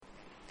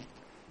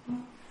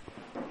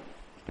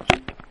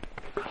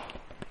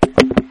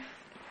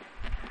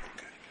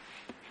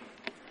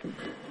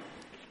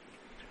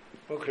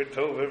Boker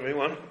Tov,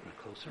 everyone.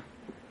 Closer.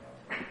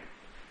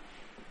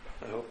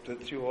 I hope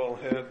that you all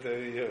had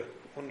a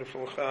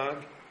wonderful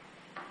Chag.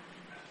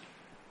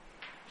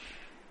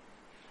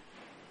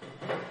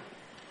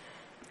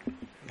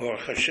 Baruch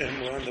Hashem,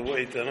 we're on the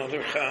way to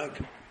another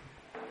Chag.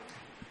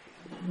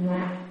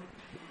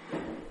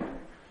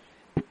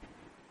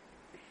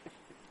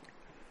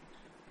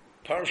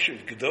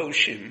 Parshat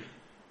Kedoshim,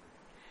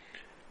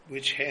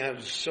 which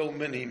has so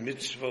many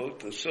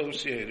mitzvot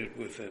associated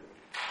with it,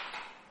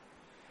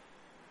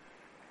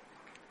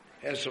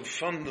 has a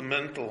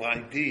fundamental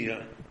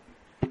idea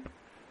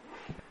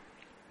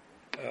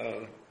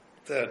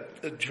that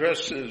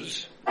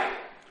addresses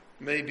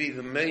maybe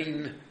the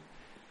main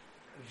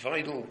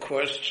vital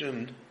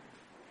question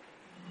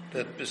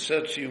that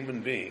besets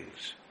human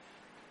beings.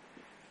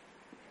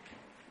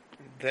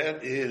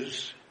 That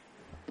is,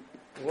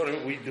 what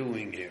are we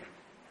doing here?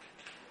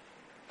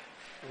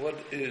 What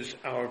is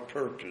our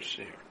purpose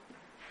here?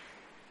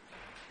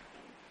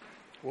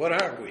 What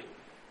are we?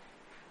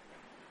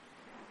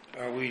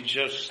 Are we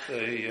just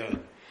to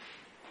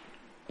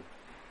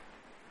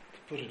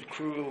put it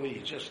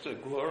cruelly, just a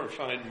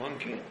glorified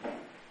monkey?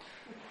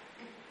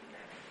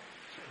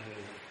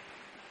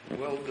 A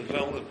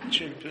well-developed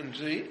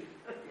chimpanzee?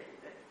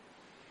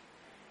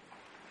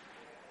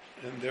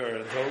 And there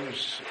are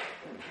those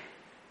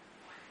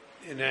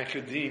in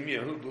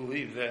academia who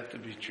believe that to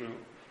be true.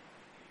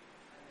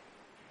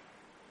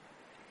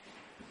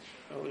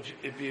 Well,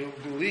 if you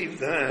believe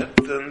that,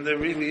 then there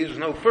really is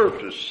no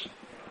purpose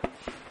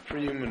for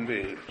human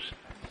beings.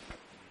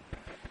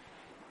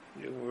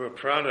 We're a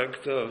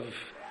product of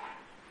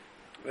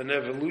an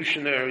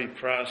evolutionary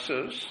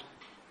process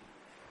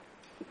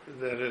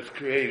that has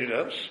created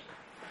us,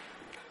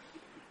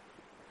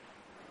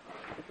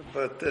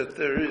 but that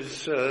there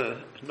is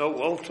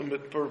no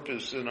ultimate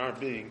purpose in our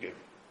being here.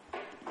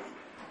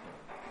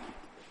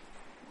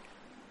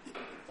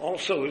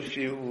 Also, if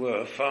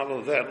you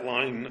follow that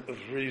line of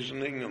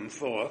reasoning and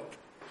thought,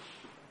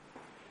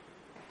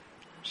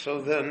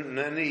 so then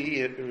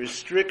any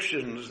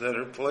restrictions that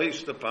are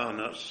placed upon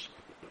us,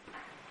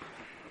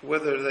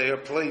 whether they are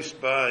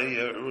placed by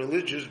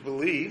religious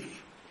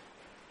belief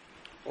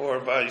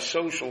or by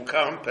social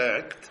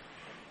compact,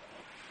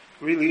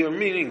 really are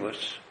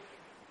meaningless.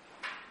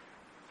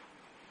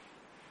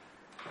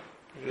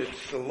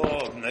 It's the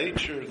law of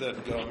nature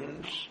that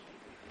governs,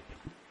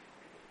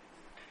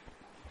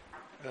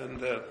 and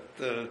that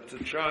to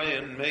try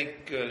and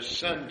make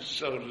sense,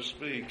 so to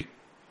speak,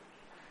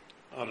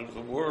 out of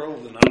the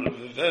world and out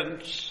of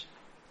events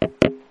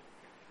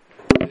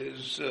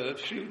is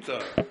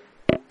futile.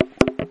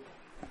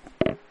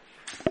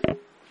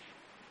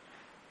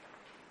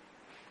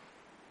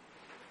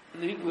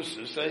 Needless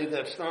to say,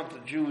 that's not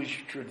the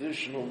Jewish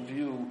traditional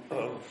view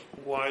of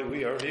why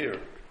we are here.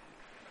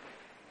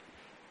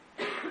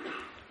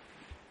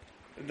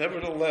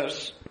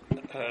 Nevertheless,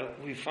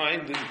 we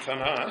find in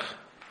Tanakh,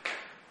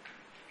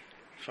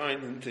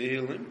 find in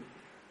Tehillim,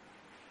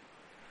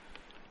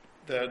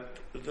 that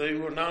they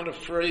were not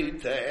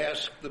afraid to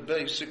ask the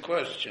basic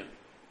question.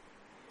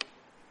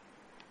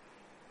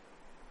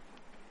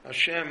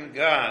 Hashem,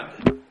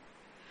 God,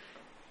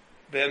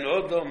 ben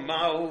odom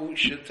ma'u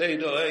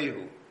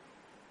sheteidoehu.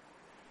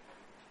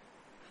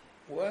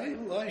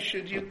 Why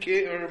should you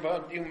care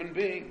about human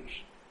beings?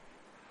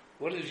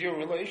 What is your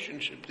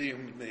relationship to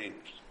human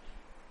beings?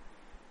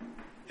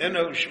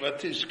 Enosh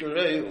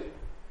vatiskareu.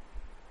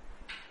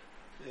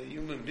 A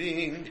human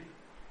being,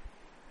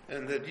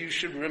 and that you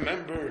should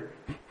remember,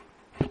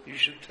 you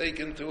should take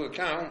into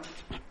account.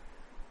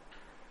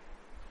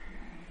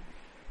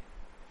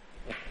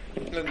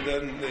 And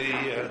then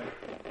the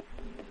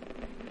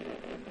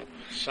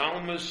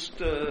psalmist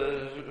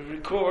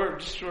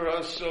records for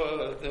us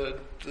that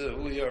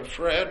we are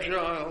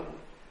fragile,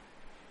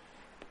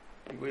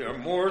 we are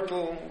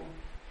mortal,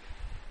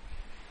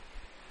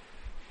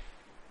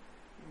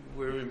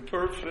 we're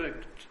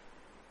imperfect.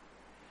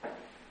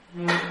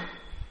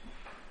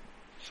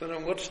 So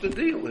then what's the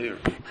deal here?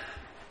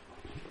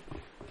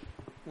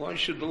 Why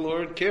should the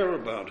Lord care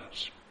about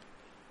us?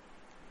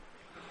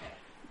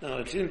 Now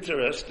it's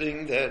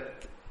interesting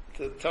that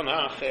the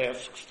Tanakh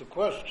asks the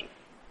question.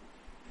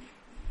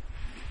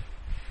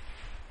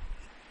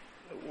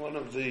 One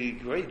of the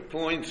great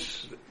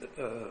points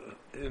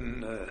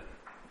in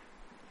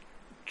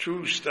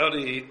true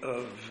study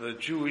of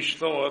Jewish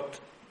thought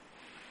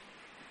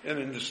and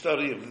in the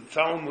study of the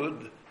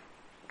Talmud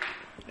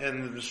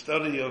and in the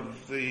study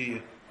of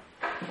the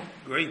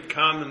great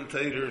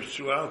commentators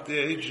throughout the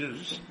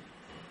ages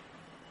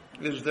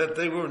is that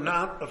they were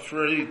not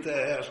afraid to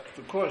ask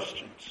the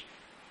questions.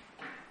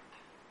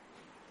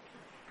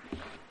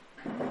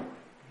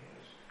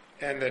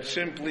 And that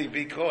simply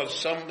because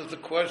some of the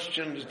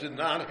questions did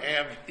not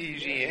have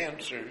easy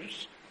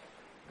answers,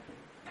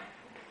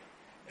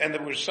 and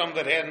there were some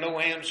that had no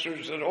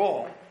answers at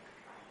all,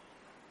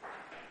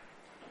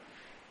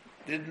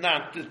 did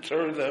not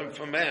deter them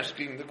from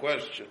asking the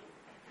question.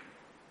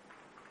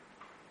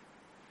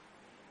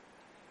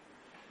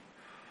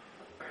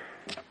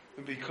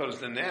 Because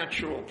the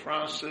natural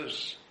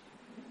process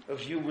of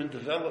human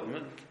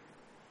development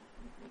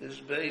is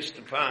based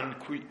upon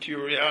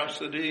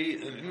curiosity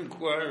and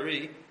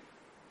inquiry,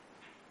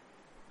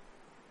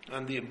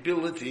 on the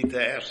ability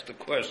to ask the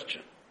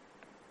question.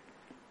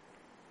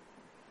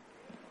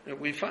 And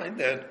we find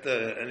that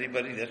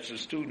anybody that's a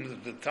student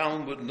of the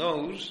Talmud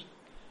knows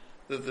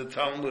that the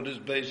Talmud is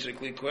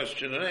basically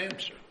question and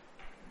answer.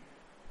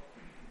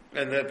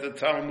 And that the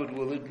Talmud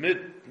will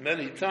admit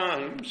many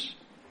times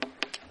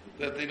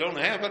that they don't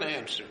have an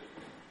answer.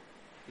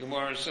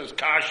 Gemara says,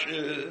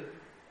 Kasha,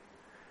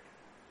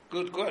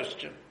 good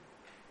question.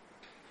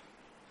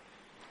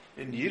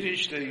 In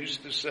Yiddish they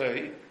used to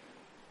say,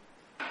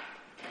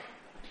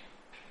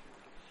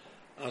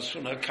 As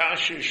von a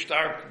Kasha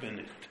stark bin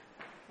ich.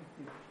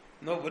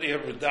 Nobody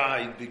ever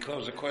died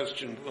because a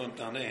question went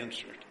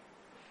unanswered.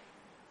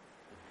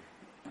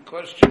 The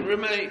question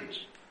remains.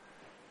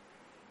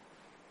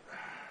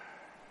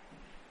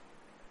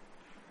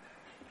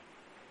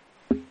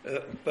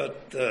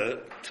 But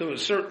to a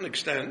certain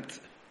extent,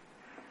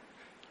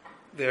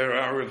 there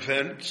are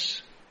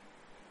events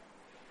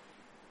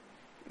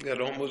that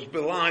almost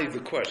belie the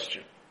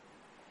question.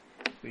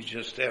 We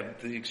just had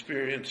the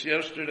experience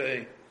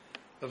yesterday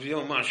of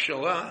Yom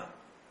HaShoah,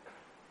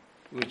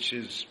 which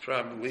is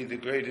probably the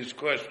greatest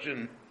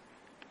question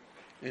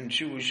in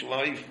Jewish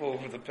life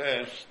over the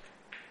past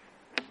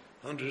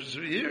hundreds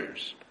of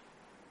years.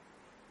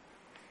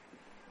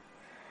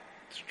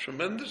 It's a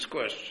tremendous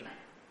question.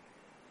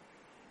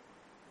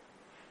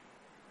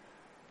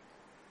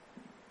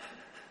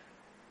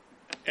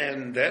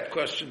 And that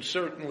question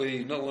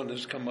certainly no one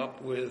has come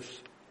up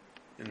with,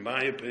 in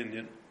my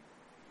opinion,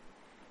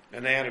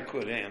 an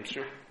adequate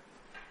answer.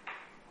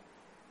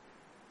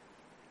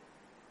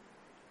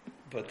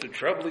 But the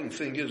troubling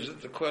thing is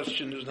that the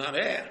question is not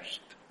asked.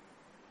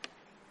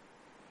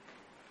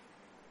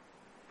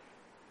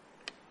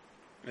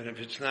 And if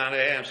it's not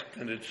asked,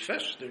 then it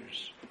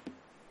festers.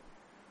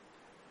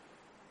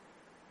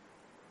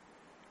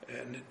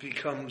 And it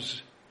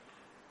becomes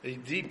a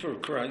deeper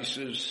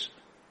crisis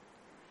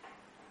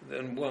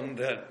than one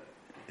that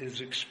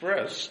is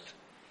expressed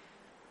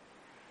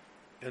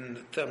and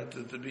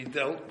attempted to be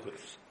dealt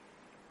with.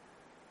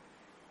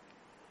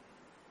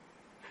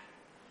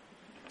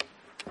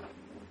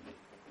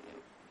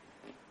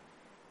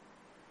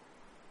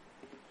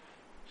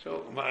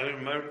 So my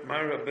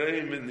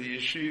Rabbi in the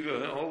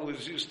yeshiva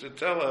always used to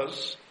tell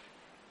us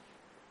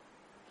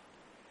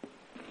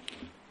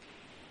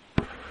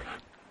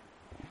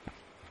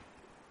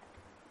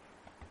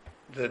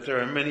that there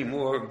are many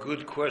more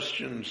good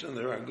questions than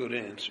there are good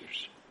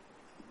answers.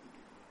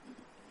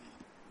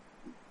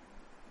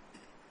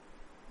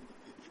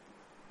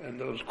 And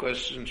those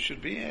questions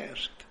should be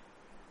asked.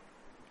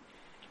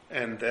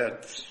 And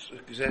that's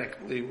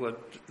exactly what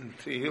in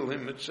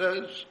Tehillim it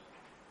says.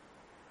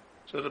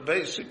 So the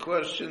basic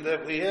question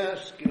that we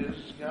ask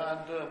is,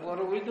 God, what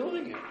are we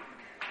doing here?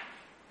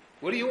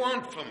 What do you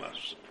want from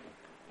us?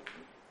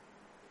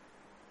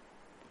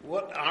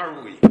 What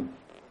are we?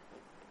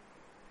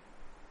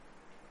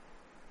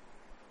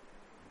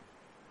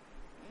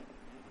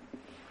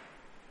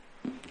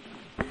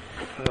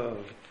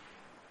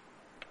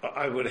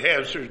 I would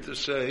hazard to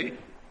say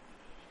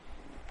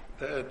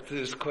that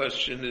this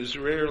question is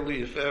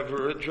rarely, if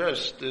ever,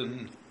 addressed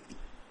in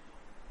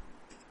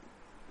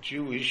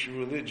Jewish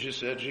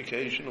religious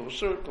educational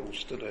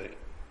circles today.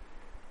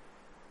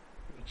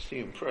 It's the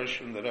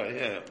impression that I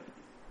have.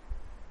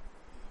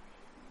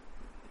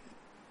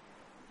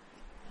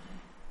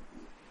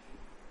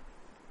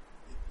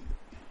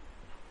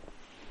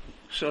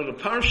 So the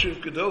Parshat of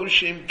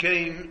Kedoshim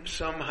came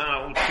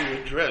somehow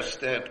to address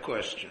that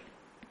question.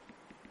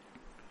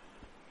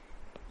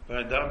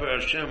 Vaydaber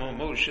Hashem al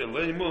Moshe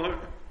Lemor,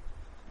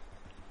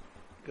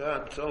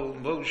 God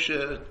told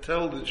Moshe,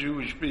 tell the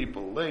Jewish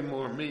people.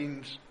 Lemor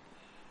means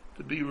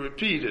to be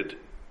repeated,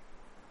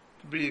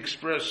 to be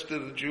expressed to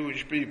the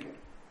Jewish people.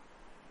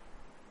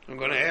 I'm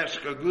going to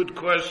ask a good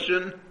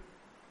question.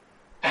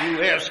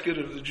 You ask it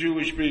of the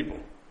Jewish people.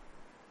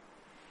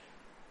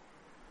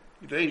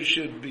 They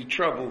should be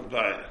troubled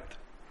by it.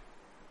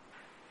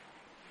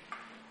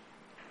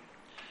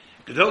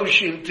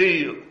 Kedoshim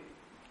tiyu,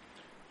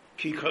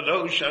 ki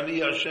kadosh ani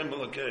Hashem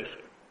Elokeichem.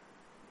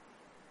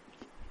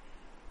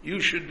 You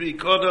should be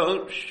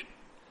kadosh,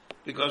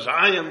 because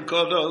I am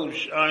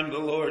kadosh, I'm the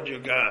Lord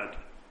your God.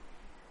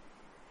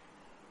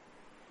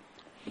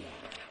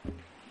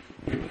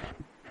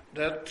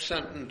 That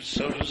sentence,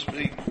 so to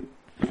speak,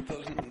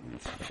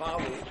 doesn't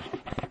follow.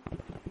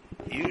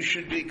 You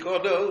should be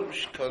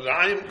kadosh, because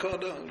I am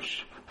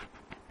kadosh.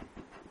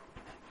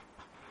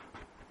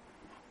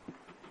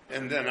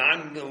 And then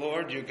I'm the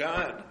Lord your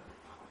God.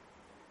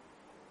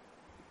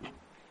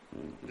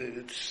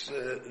 It's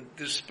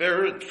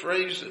disparate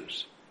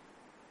phrases.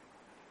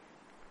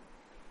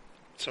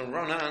 It's a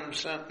run-on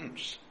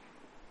sentence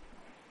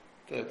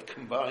that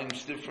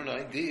combines different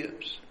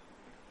ideas.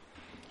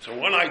 So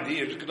one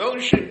idea is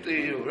Kedoshim to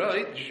you,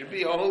 right? You should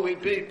be a holy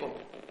people.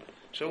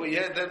 So we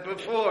had that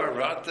before.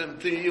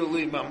 Ratem tiyu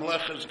li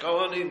mamlechas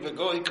kohanim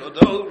v'goy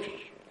kadosh.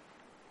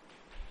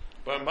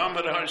 By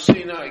Mamad Har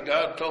Sinai,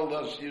 God told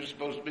us you're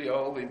supposed to be a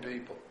holy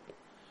people.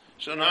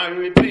 So now he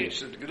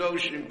repeats it,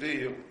 Kedoshim to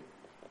you.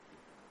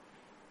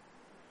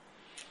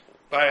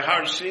 By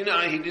Har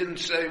Sinai, he didn't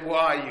say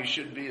why you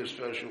should be a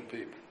special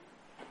people.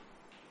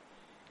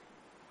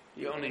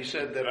 He only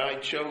said that I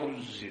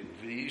chose you.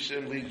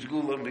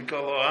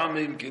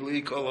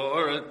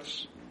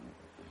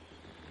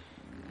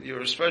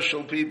 You're a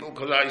special people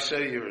because I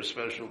say you're a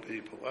special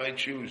people. I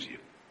choose you.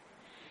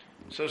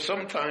 So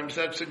sometimes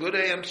that's a good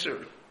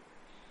answer.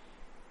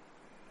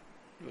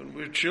 When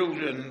we're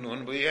children,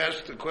 when we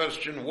ask the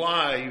question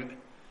why,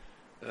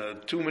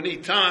 too many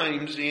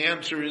times the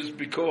answer is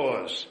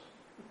because.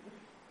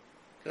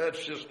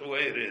 That's just the way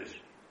it is.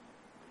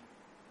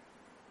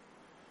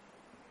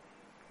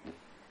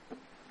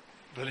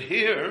 But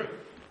here,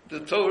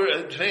 the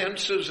Torah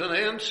advances and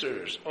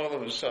answers all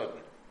of a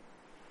sudden.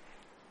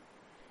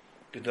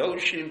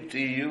 Kedoshim to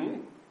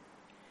you,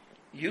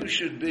 you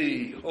should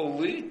be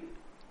holy,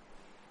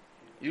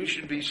 you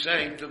should be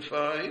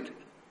sanctified,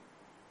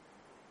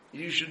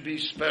 you should be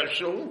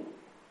special.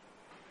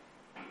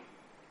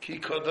 Ki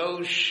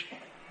kadosh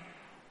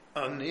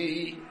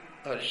ani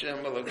Hashem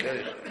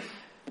Elokecha.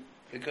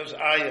 Because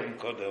I am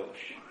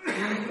kadosh.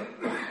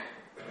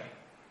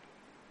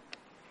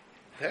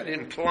 That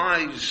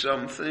implies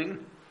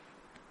something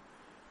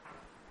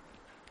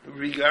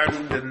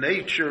regarding the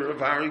nature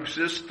of our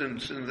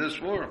existence in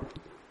this world.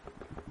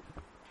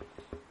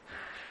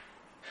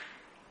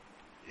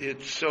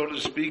 It, so to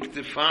speak,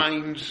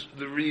 defines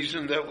the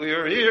reason that we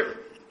are here.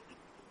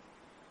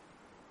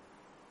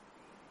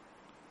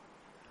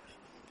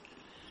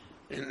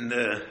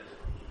 In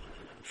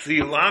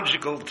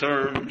theological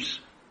terms,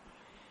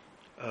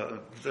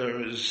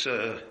 there is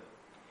a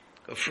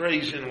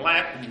phrase in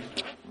Latin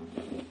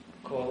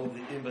called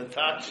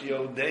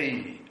imitatio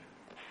Dei,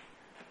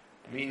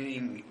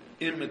 meaning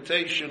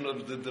imitation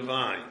of the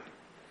divine.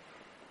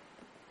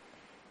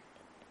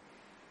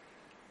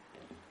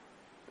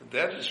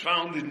 That is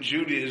found in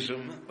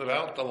Judaism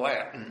without the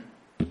Latin.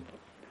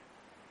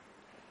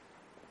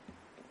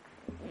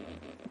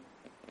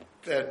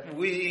 That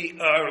we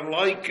are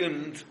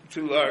likened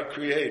to our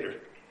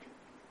Creator.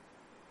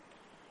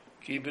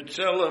 Ki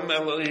b'tzelem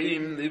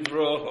Elohim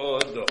nivro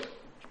ha'adam.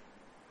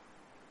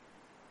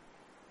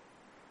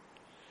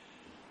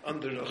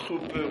 Under the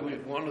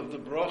chuppah, one of the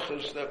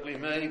brachas that we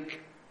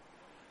make,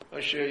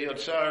 Asher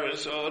Yatzar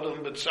es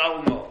Adam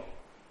b'tzalmo.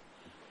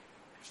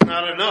 It's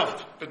not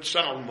enough,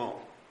 b'tzalmo.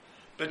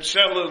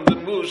 B'tzelem the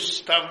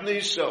mus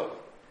tavniso.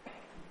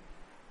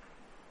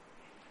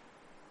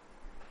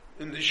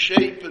 In the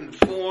shape and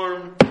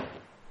form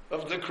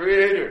of the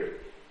Creator.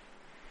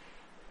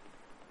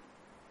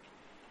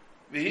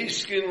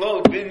 V'hiskin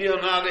lo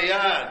binyan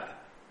aliyad.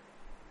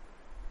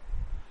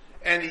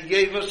 And He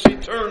gave us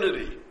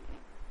eternity.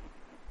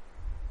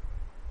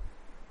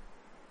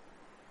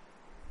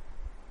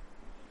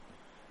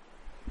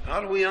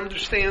 How do we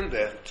understand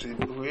that?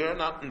 We are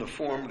not in the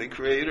form of the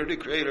Creator. The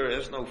Creator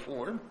has no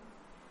form.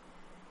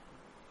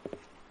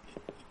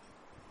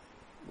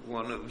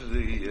 One of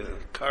the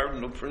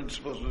cardinal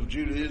principles of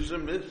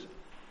Judaism is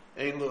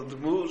Ein lo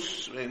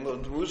dmus, ein lo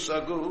dmus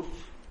aguf,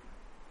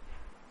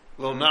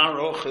 lo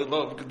naroch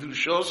elov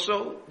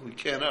kedushoso. We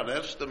cannot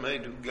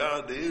estimate who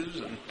God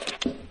is and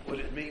what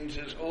it means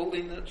is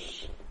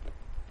holiness.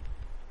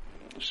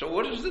 So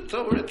what is the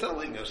Torah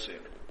telling us here?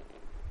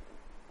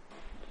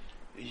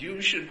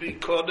 You should be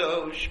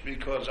kadosh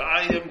because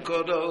I am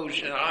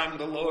kadosh and I'm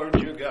the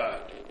Lord your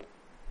God.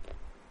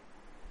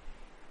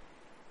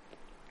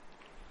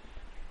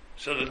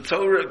 So the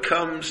Torah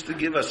comes to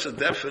give us a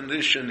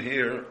definition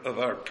here of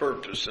our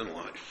purpose in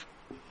life.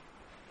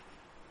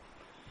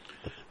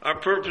 Our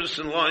purpose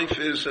in life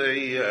is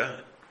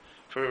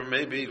for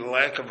maybe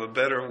lack of a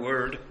better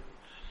word,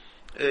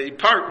 a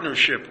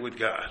partnership with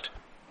God,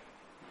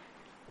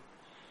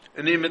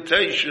 an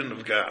imitation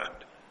of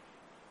God.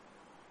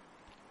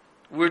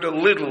 We're the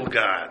little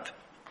God.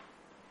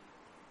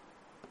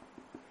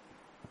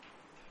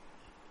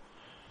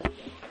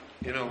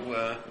 You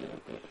know,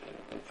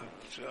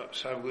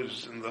 so I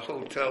was in the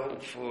hotel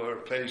for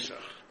Pesach,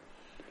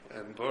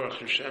 and Baruch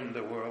Hashem,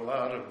 there were a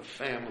lot of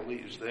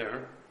families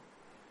there,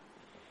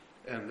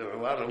 and there were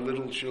a lot of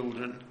little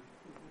children,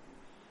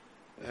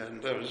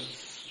 and there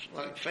was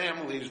like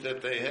families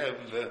that they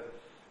have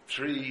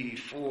 3,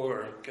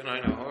 4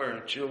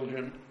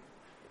 children.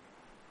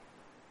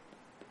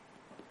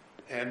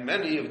 And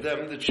many of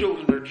them, the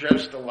children are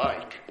dressed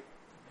alike.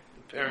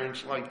 The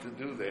parents like to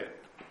do that.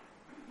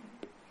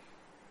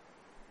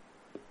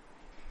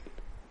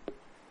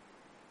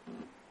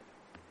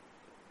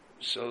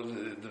 So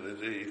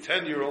the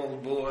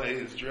 10-year-old boy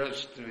is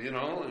dressed, and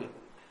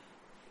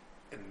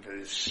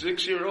the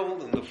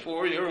 6-year-old and the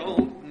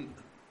 4-year-old, and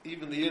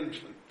even the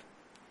infant.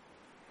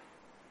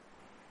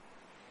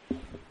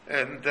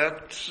 And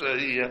that's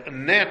a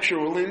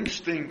natural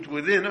instinct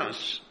within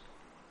us.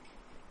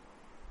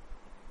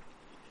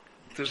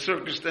 To a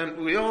certain extent,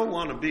 we all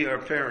want to be our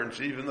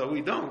parents, even though we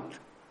don't.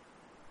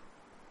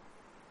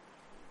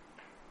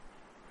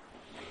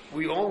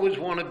 We always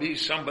want to be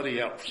somebody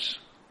else.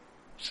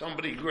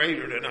 somebody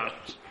greater than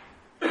us.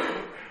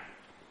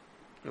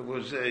 There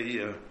was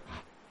a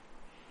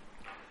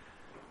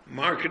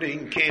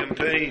marketing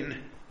campaign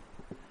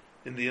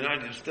in the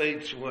United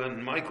States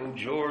when Michael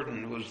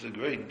Jordan was the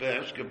great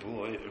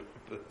basketball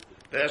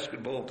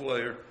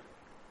player.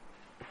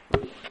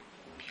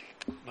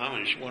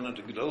 Mamish wanted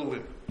to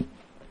Gedolim.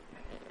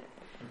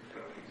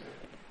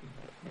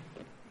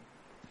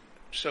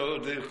 So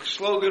the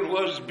slogan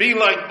was, "Be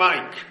like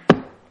Mike."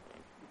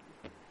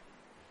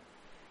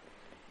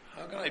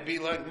 How can I be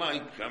like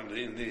Mike?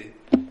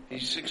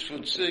 He's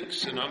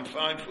 6'6" and I'm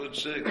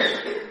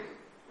 5'6".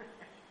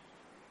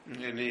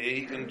 And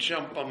he can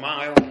jump a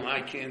mile and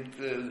I can't,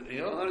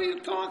 what are you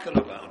talking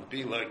about?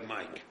 Be like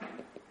Mike.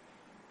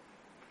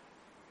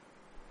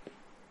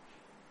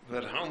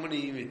 But how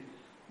many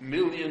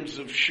millions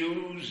of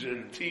shoes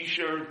and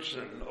t-shirts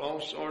and all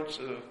sorts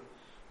of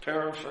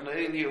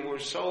paraphernalia were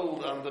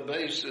sold on the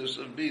basis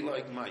of be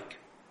like Mike?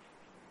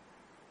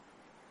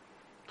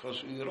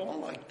 Because we would all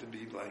like to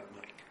be like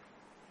Mike.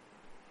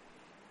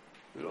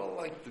 We'd all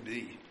like to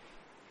be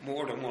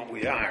more than what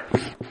we are,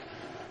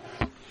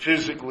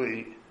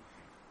 physically.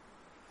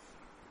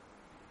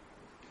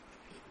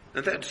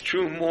 And that's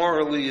true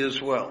morally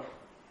as well.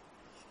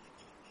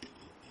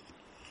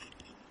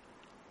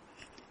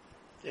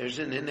 There's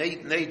an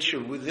innate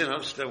nature within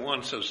us that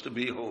wants us to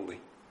be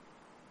holy.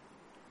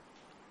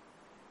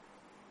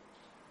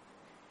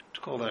 It's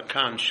called our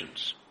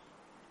conscience.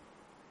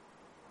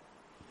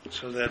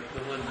 So that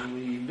when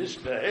we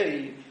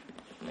misbehave,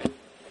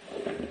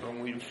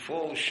 when we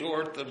fall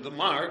short of the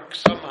mark,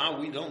 somehow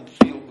we don't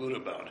feel good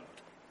about it.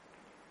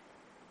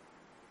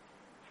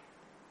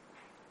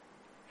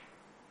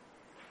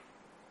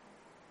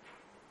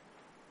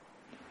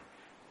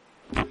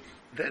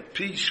 That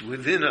peace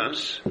within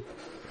us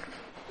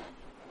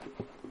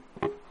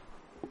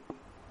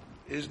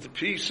is the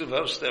piece of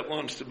us that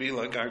wants to be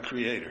like our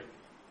Creator.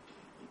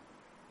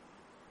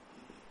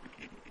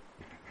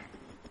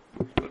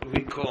 What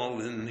we call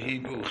in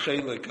Hebrew,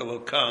 Chelek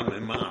Elokam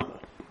Emao.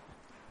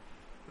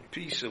 The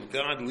piece of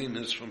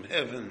godliness from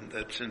heaven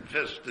that's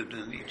invested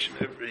in each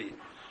and every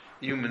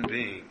human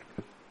being.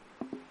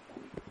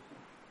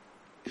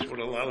 It's what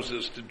allows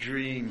us to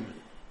dream.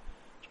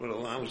 It's what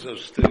allows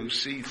us to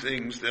see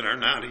things that are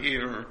not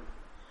here.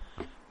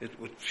 It's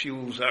what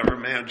fuels our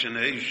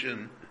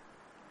imagination.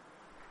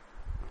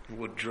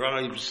 What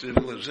drives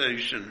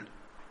civilization.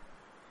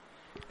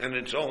 And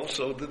it's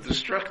also the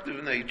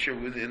destructive nature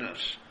within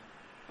us.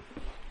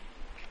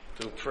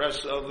 To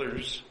oppress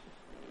others.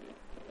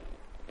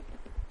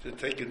 To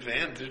take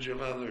advantage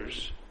of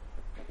others.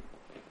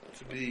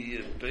 To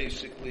be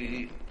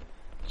basically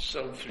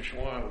selfish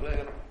wild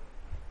animal.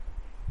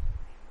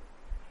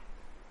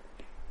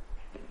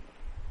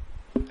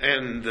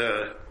 And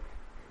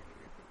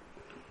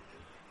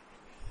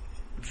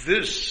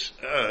this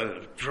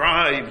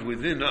drive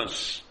within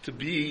us to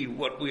be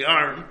what we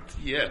aren't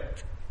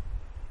yet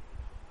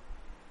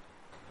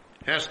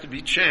has to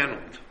be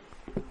channeled.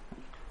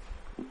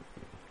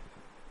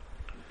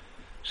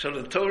 So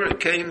the Torah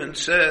came and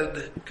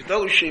said,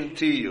 Kedoshim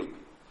tiyu.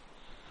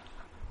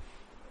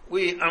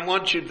 I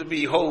want you to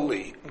be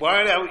holy.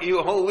 Why are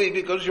you holy?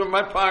 Because you're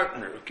my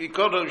partner. Ki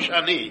kodosh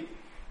ani.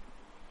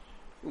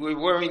 We're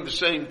wearing the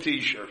same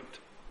t-shirt.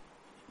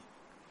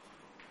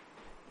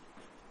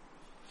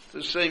 It's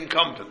the same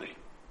company.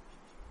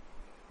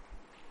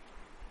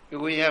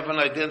 We have an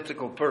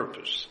identical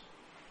purpose.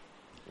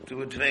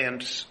 To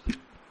advance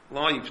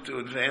life, to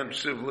advance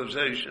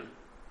civilization.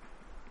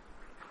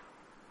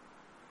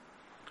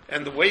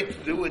 And the way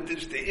to do it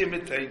is to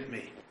imitate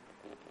me.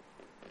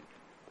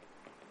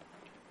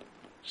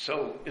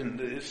 So in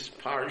this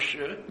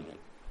Parshat,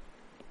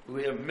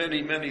 we have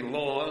many, many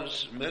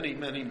laws, many,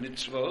 many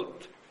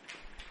mitzvot.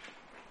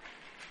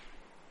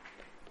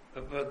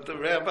 But the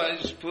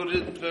rabbis put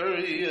it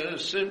very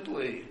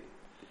simply.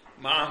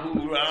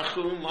 Mahu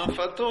rachum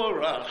afato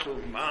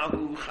rachum.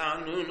 Mahu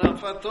chanun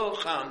afato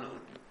chanun.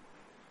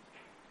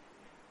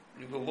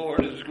 The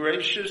Lord is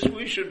gracious,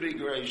 we should be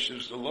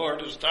gracious. The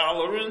Lord is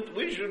tolerant,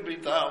 we should be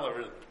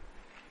tolerant.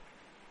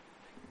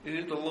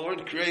 The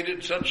Lord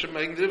created such a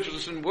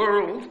magnificent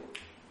world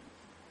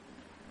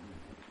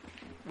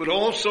with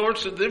all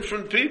sorts of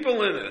different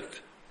people in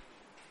it.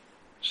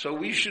 So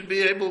we should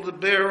be able to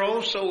bear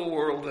also a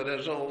world that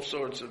has all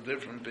sorts of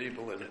different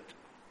people in it.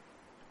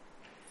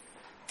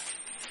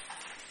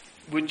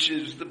 Which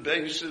is the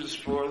basis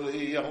for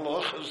the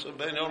halachas of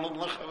Ben Olam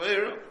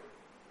L'Chavero.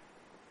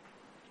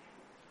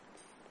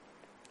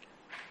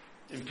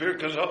 In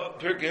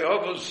Pirkei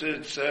Avos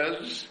it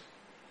says,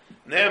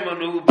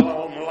 Ne'emanu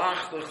ba'al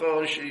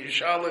malachtecho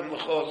she'yishalem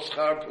lecho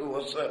schar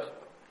pu'asech.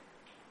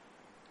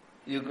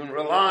 You can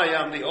rely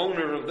on the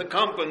owner of the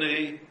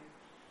company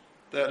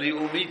that he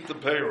will meet the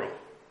payroll.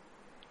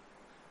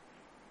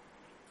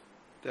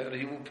 That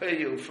he will pay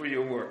you for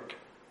your work.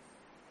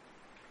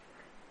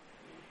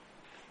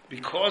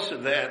 Because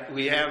of that,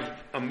 we have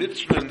a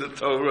mitzvah in the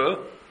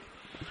Torah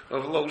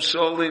of lo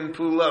solin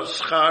pula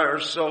schar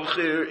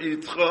sochir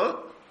itcha.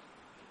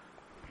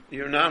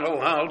 You're not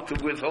allowed to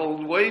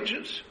withhold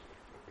wages.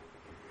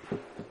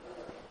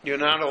 You're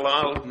not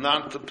allowed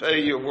not to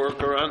pay your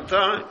worker on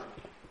time.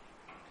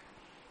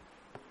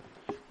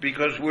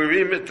 Because we're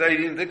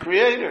imitating the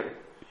Creator.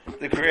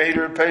 The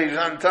Creator pays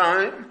on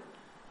time.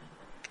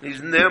 He's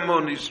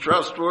nemon, he's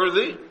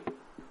trustworthy.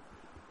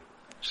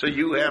 So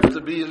you have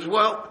to be as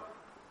well.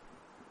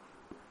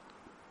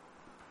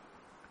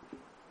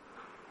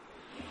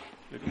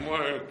 The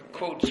Gemara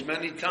quotes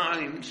many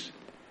times,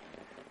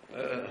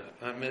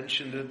 I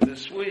mentioned it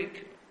this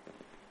week,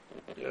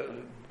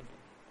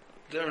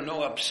 there are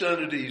no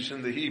obscenities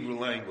in the Hebrew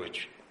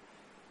language.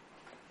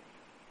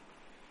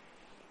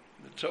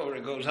 The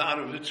Torah goes out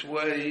of its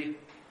way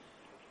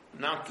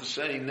not to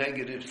say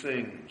negative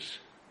things.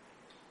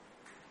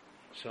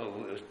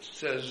 So it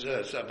says,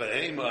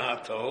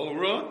 Sabahema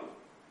HaTahora,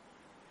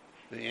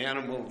 the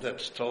animal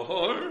that's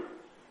Tahor,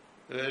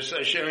 there's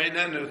Asher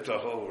Einenu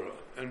Tahora,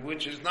 and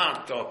which is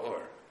not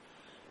Tahor.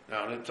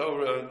 Now the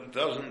Torah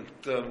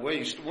doesn't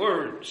waste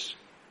words.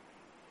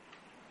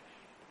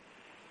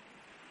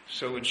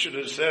 So it should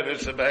have said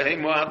it's a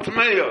Behema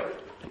Atmeya.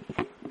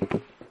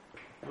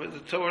 But the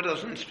Torah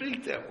doesn't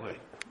speak that way.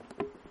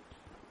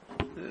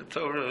 The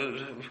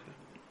Torah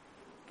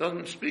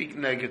doesn't speak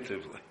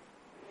negatively.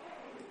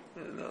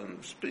 It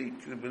doesn't speak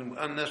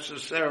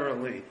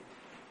unnecessarily.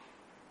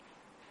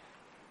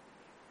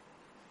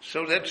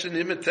 So that's an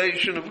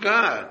imitation of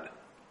God.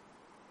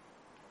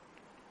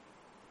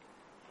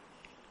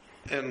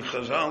 And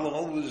Chazal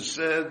always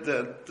said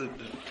that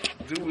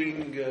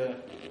doing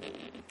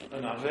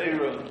an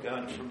Aveira,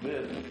 God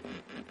forbid,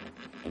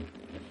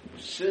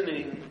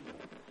 sinning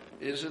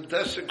is a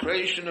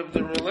desecration of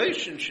the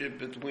relationship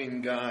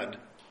between God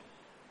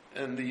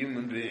and the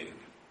human being.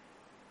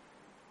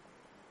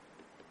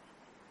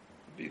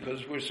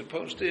 Because we're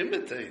supposed to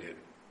imitate Him.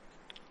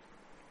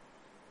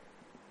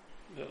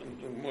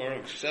 The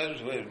more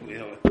says we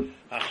have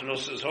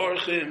Achnosas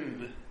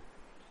Horchim,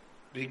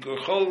 Bikur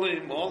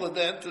Cholim, all of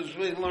that is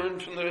we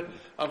learned from the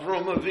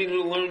Avram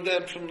Avinu learned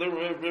that from the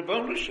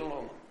Ribono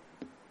Shalom.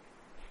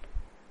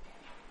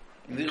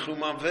 Nichum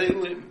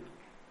Avelim,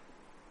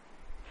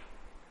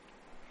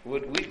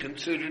 what we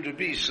consider to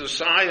be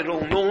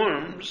societal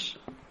norms,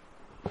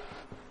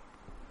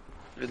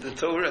 the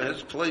Torah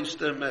has placed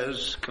them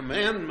as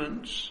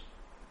commandments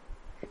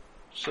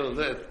so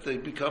that they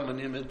become an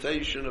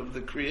imitation of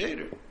the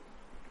Creator.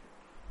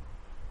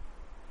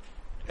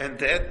 And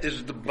that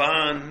is the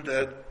bond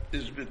that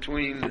is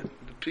between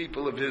the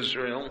people of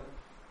Israel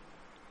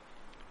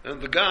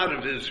and the God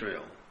of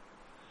Israel.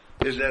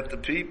 Is that the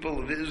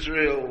people of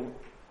Israel,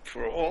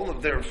 for all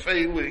of their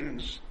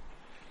failings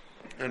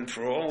and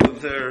for all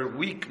of their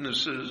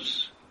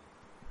weaknesses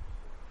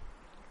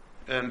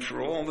and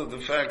for all of the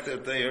fact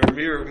that they are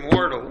mere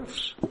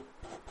mortals,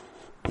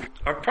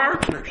 are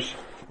partners.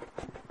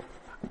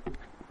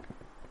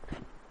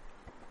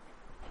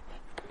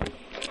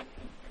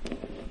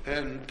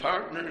 And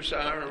partners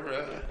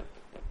are,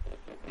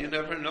 you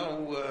never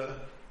know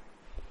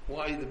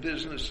why the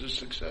business is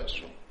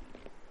successful.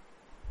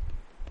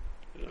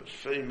 A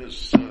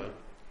famous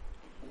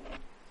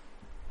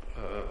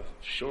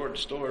short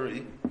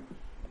story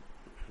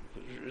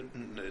was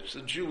written, it's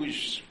a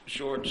Jewish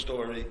short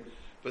story,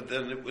 but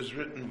then it was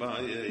written by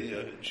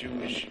a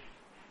Jewish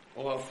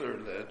author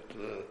that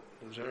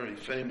was very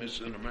famous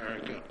in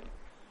America.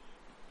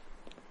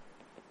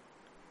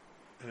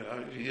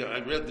 I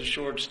read the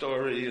short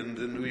story in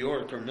the New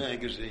Yorker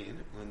magazine,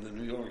 when the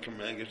New Yorker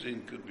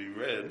magazine could be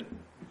read.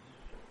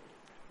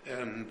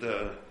 And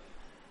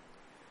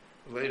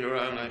later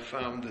on I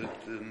found it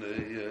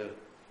in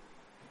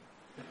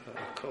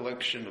a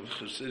collection of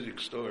Hasidic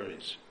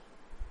stories.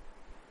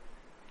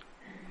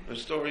 The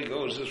story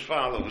goes as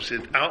follows.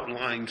 It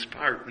outlines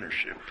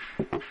partnership.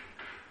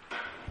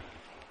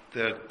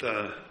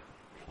 That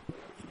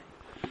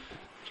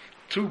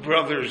two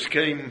brothers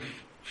came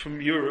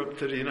from Europe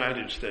to the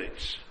United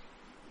States,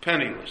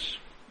 penniless.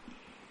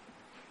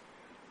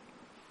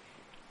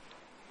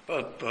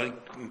 But like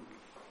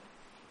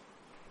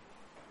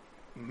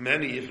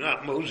many, if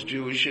not most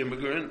Jewish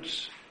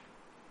immigrants,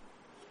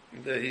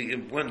 they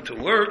went to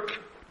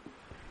work.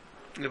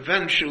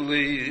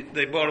 Eventually,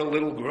 they bought a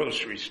little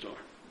grocery store.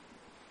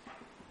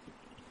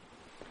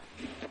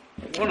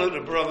 One of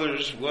the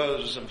brothers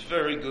was a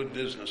very good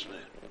businessman.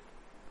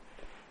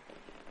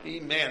 He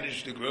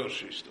managed the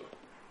grocery store.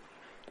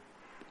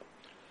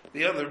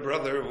 The other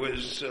brother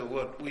was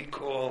what we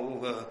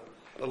call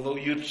a lo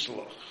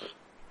yutzlach.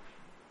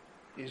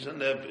 He's a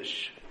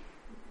nevish.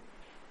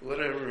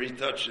 Whatever he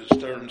touches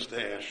turns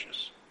to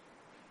ashes.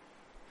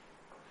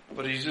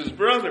 But he's his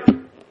brother.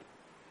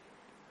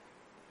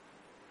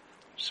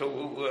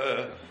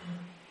 So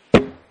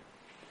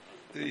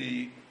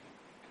the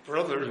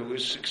brother who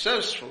is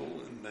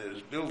successful and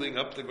is building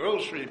up the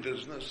grocery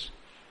business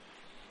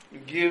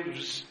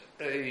gives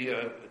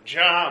a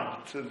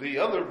job to the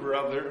other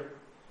brother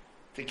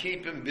to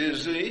keep him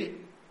busy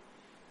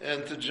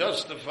and to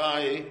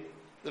justify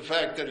the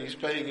fact that he's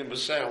paying him a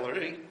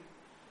salary.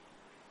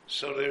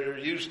 So there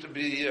used to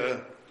be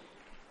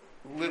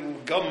little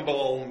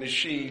gumball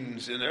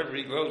machines in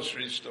every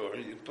grocery store.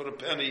 You put a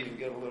penny, you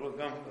get a little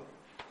gumball.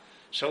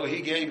 So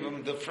he gave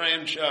him the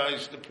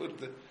franchise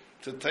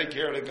to take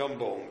care of the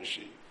gumball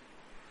machine.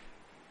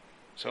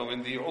 So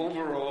in the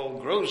overall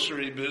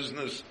grocery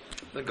business,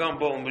 the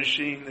gumball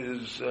machine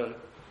is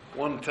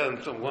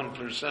 1/10 of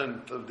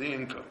 1% of the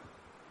income.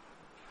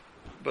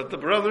 But the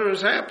brother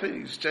is happy.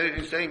 He's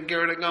taking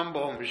care of the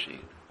gumball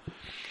machine.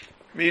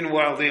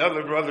 Meanwhile, the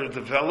other brother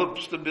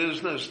develops the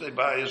business. They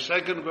buy a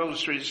second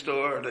grocery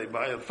store. They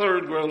buy a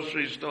third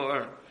grocery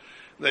store.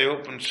 They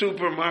open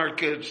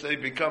supermarkets. They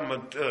become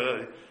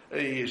a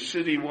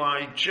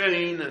citywide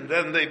chain, and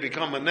then they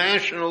become a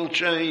national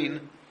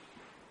chain.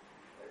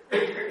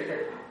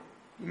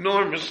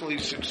 Enormously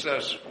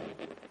successful.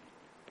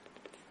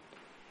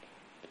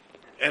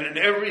 And in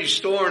every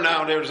store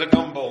now there's a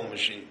gumball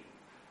machine.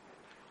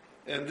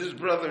 And this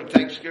brother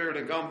takes care of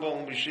the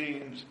gumball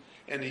machines,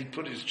 and he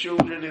put his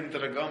children into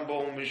the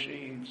gumball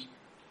machines.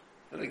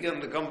 And again,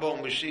 the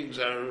gumball machines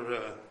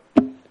are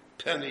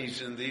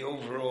pennies in the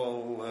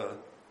overall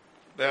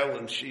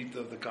balance sheet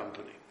of the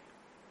company.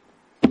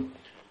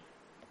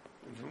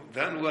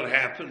 Then what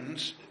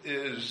happens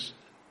is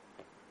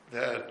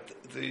that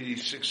the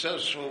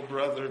successful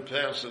brother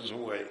passes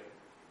away,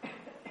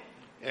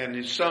 and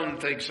his son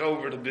takes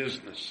over the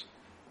business.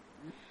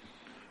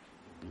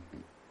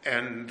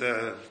 And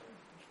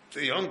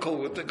the uncle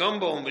with the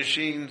gumball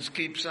machines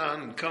keeps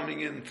on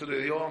coming into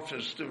the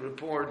office to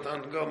report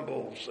on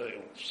gumball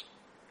sales.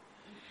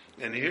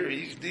 And here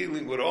he's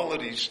dealing with all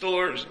of these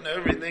stores and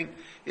everything.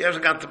 He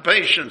hasn't got the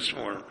patience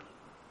for him.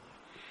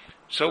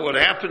 So what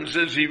happens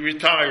is he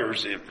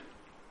retires him.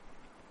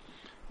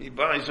 He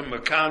buys him a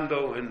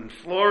condo in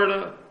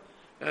Florida,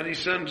 and he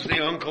sends the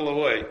uncle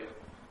away.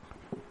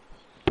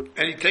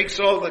 And he takes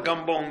all the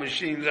gumball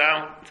machines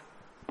out,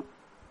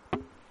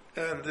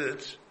 and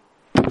it's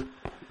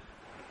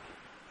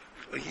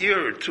a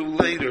year or two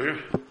later,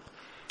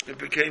 it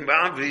became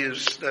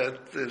obvious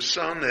that the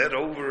son had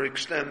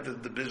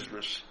overextended the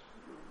business,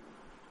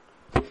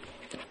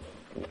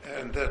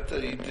 and that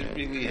they didn't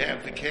really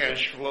have the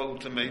cash flow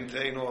to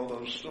maintain all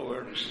those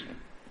stores.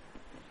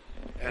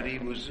 And he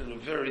was in a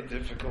very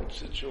difficult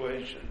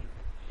situation.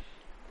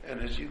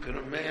 And as you can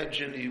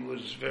imagine, he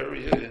was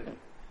very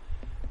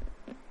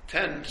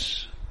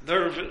tense,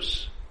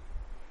 nervous.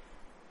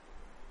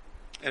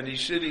 And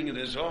he's sitting in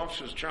his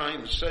office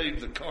trying to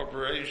save the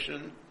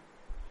corporation.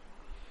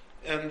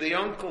 And the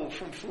uncle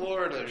from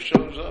Florida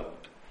shows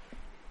up.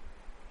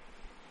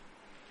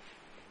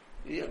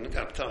 He hasn't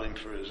got time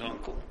for his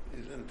uncle.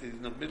 He's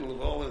in the middle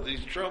of all of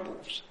these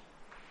troubles.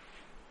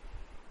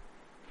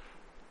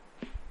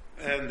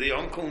 And the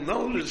uncle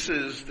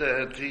notices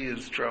that he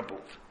is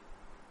troubled.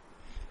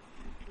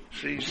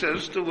 So he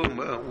says to him,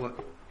 well,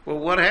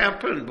 what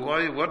happened?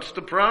 What's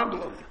the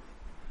problem?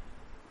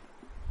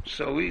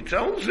 So he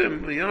tells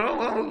him, we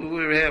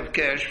have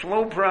cash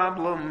flow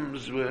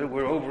problems, we're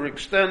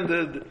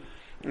overextended,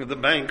 the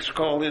banks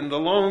call in the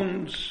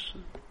loans,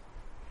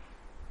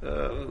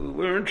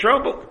 we're in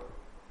trouble.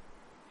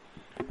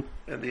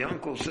 And the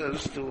uncle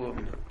says to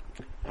him,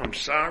 I'm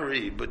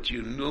sorry, but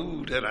you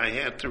knew that I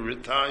had to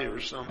retire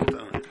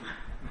sometime.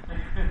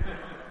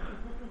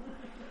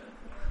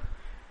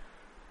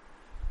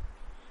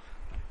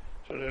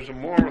 So there's a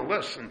moral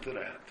lesson to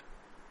that.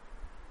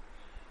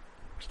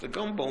 It's the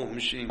gumball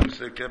machines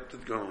that kept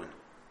it going.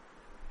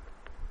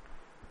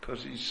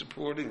 Because he's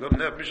supporting a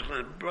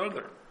Nebuchadnezzar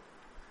brother.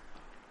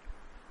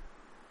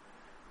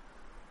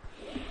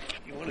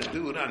 You want to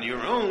do it on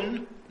your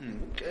own?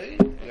 Okay,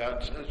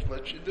 God says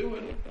let you do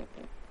it.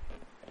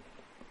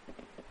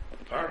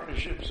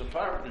 Partnership's a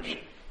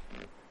partnership.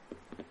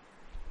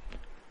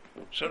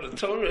 So the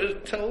Torah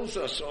tells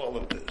us all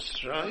of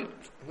this, right?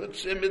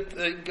 Let's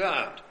imitate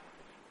God.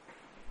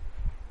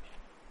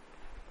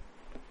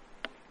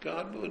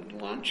 God would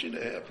want you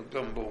to have a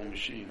gumball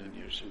machine in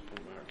your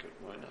supermarket.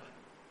 Why not?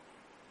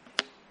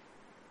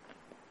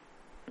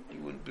 He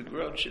wouldn't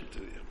begrudge it to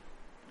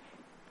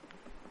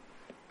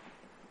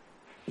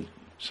you.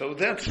 So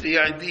that's the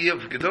idea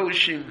of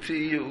Kedoshim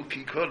Tiyu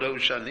Ki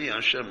Kadosh Ani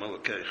Hashem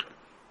Elokeichem.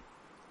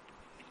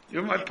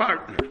 You're my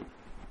partner.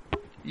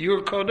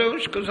 You're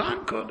Kadosh because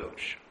I'm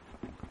Kadosh.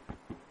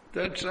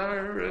 That's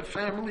our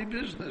family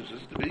business,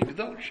 is to be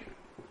Kedoshim.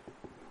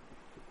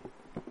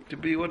 To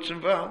be what's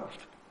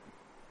involved.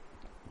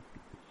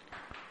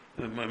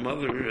 And my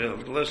mother,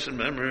 of blessed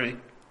memory,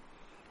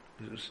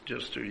 it was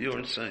just her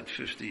yahrzeit,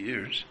 50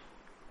 years.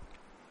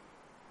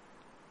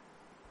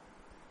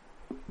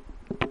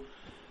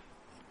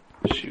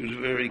 She was a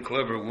very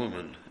clever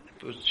woman,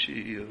 but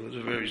she was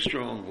a very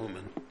strong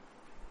woman.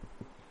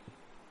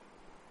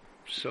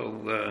 So,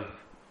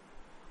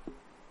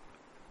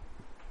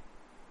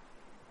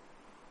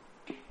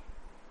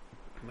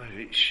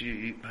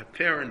 my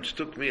parents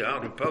took me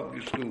out of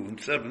public school in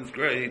 7th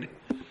grade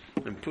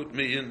and put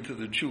me into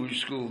the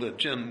Jewish school that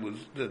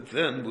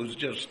then was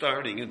just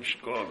starting in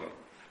Chicago.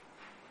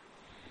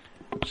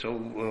 So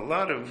a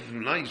lot of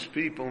nice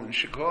people in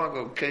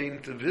Chicago came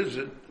to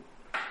visit,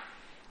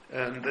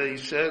 and they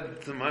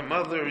said to my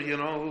mother,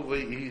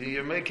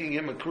 you're making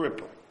him a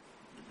cripple.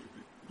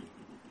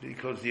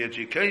 because the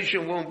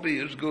education won't be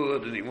as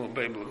good, and he won't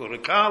be able to go to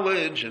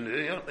college, and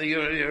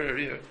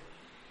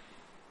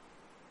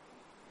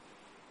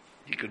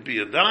he could be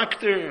a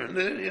doctor, and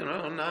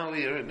now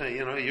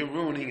you're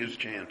ruining his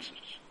chances.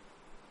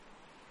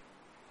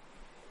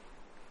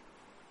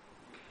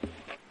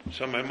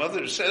 So my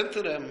mother said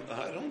to them,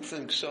 I don't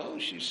think so.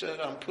 She said,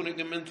 I'm putting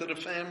him into the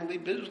family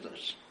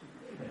business.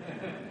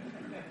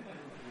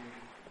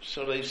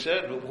 So they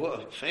said,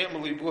 what,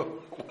 family,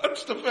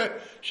 what's the family?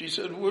 She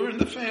said, we're in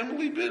the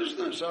family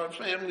business. Our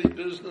family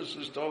business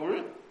is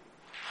Torah.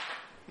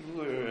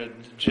 We're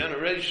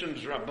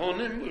generations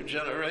Rabbonim, we're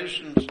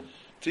generations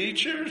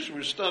teachers,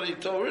 we study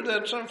Torah.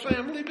 That's our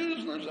family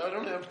business. I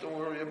don't have to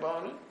worry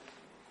about it.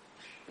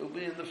 We'll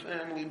be in the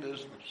family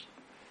business.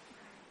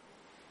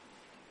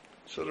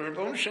 So the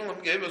Rebbe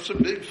Shalom gave us a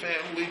big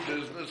family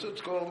business.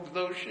 It's called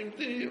Kedoshim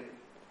Tiyuh.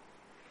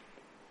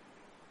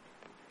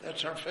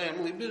 That's our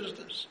family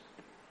business.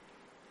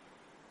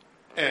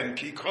 And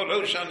Ki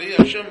Kadosh Ani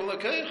Hashem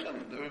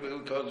Elokeichem,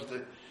 because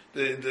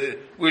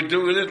we're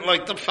doing it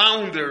like the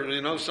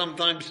founder.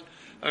 Sometimes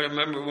I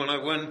remember when I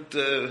went,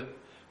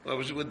 I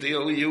was with the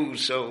OU,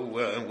 so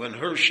when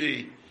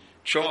Hershey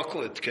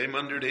chocolate came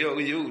under the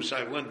OUs,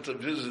 I went to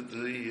visit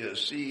the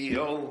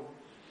CEO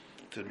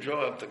to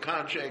draw up the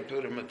contract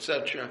with him,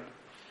 etc.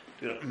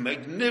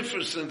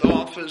 Magnificent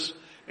office,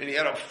 and he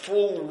had a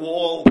full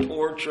wall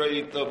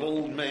portrait of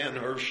old man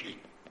Hershey.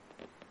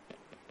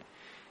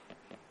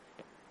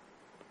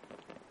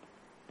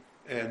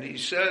 And he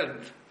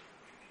said,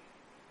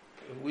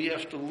 we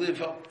have to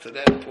live up to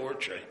that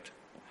portrait.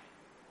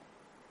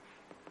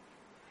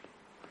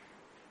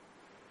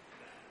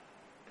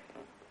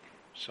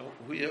 So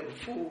we have a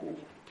full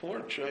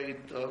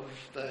portrait of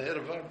the head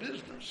of our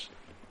business,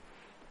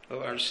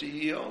 of our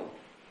CEO,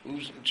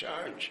 who's in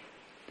charge.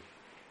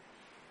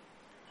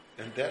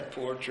 And that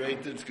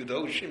portrait is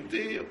Kedoshim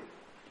Tiyuh.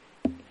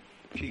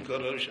 Ki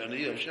Kadosh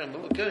Ani Hashem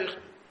Elokeichem.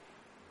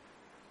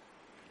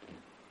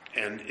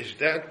 And if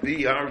that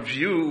be our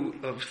view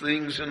of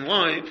things in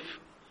life,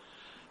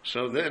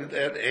 so then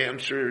that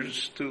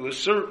answers, to a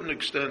certain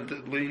extent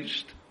at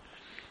least,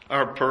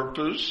 our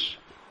purpose,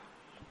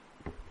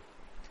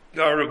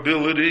 our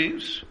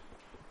abilities,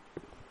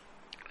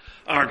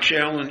 our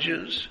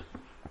challenges,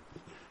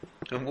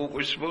 and what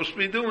we're supposed to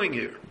be doing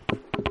here.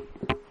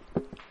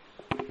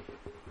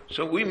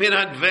 So we may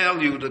not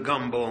value the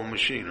gumball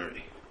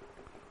machinery.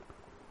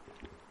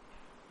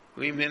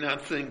 We may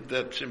not think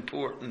that's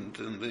important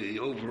in the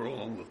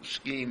overall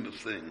scheme of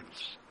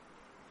things.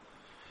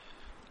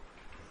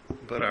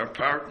 But our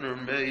partner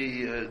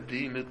may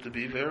deem it to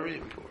be very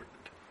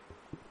important,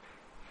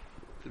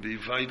 to be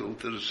vital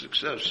to the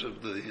success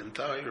of the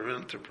entire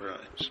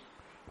enterprise.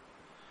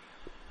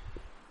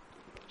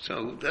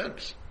 So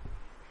that's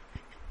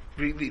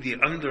really the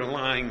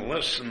underlying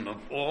lesson of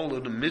all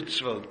of the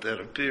mitzvot that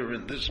appear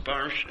in this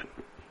parsha.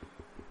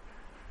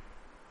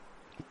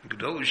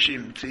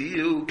 Kedoshim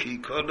Tiyuh Ki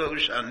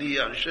Kadosh Ani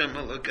Hashem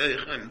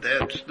Elokeichem.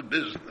 That's the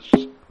business.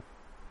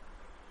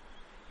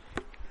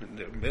 And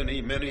there are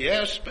many, many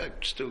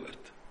aspects to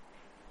it.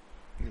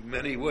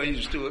 Many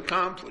ways to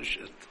accomplish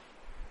it.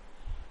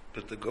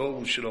 But the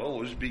goal should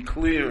always be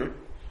clear,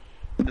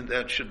 and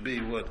that should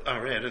be what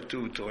our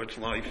attitude towards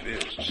life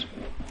is.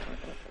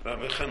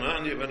 Rabbi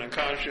Chananya ben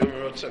Akashia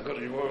Merotzah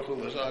Kodesh Baruch Hu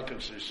L'Zakat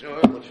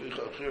Yisrael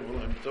Leficha Chirvu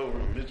L'Hem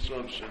Torah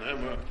Mitzvot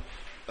Shenemar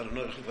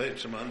Adonai Chavei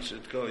Tzaman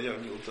Tzidko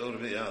Yagil Torah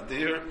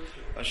V'Yadir.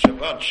 A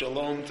Shabbat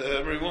Shalom to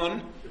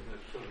everyone.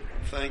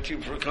 Thank you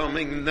for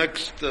coming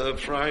next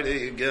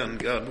Friday again,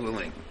 God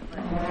willing.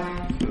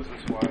 This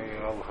is why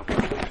all the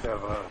Chassidim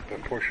have a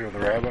portion of the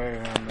Rabbi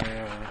on the...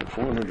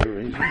 One of the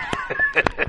reasons.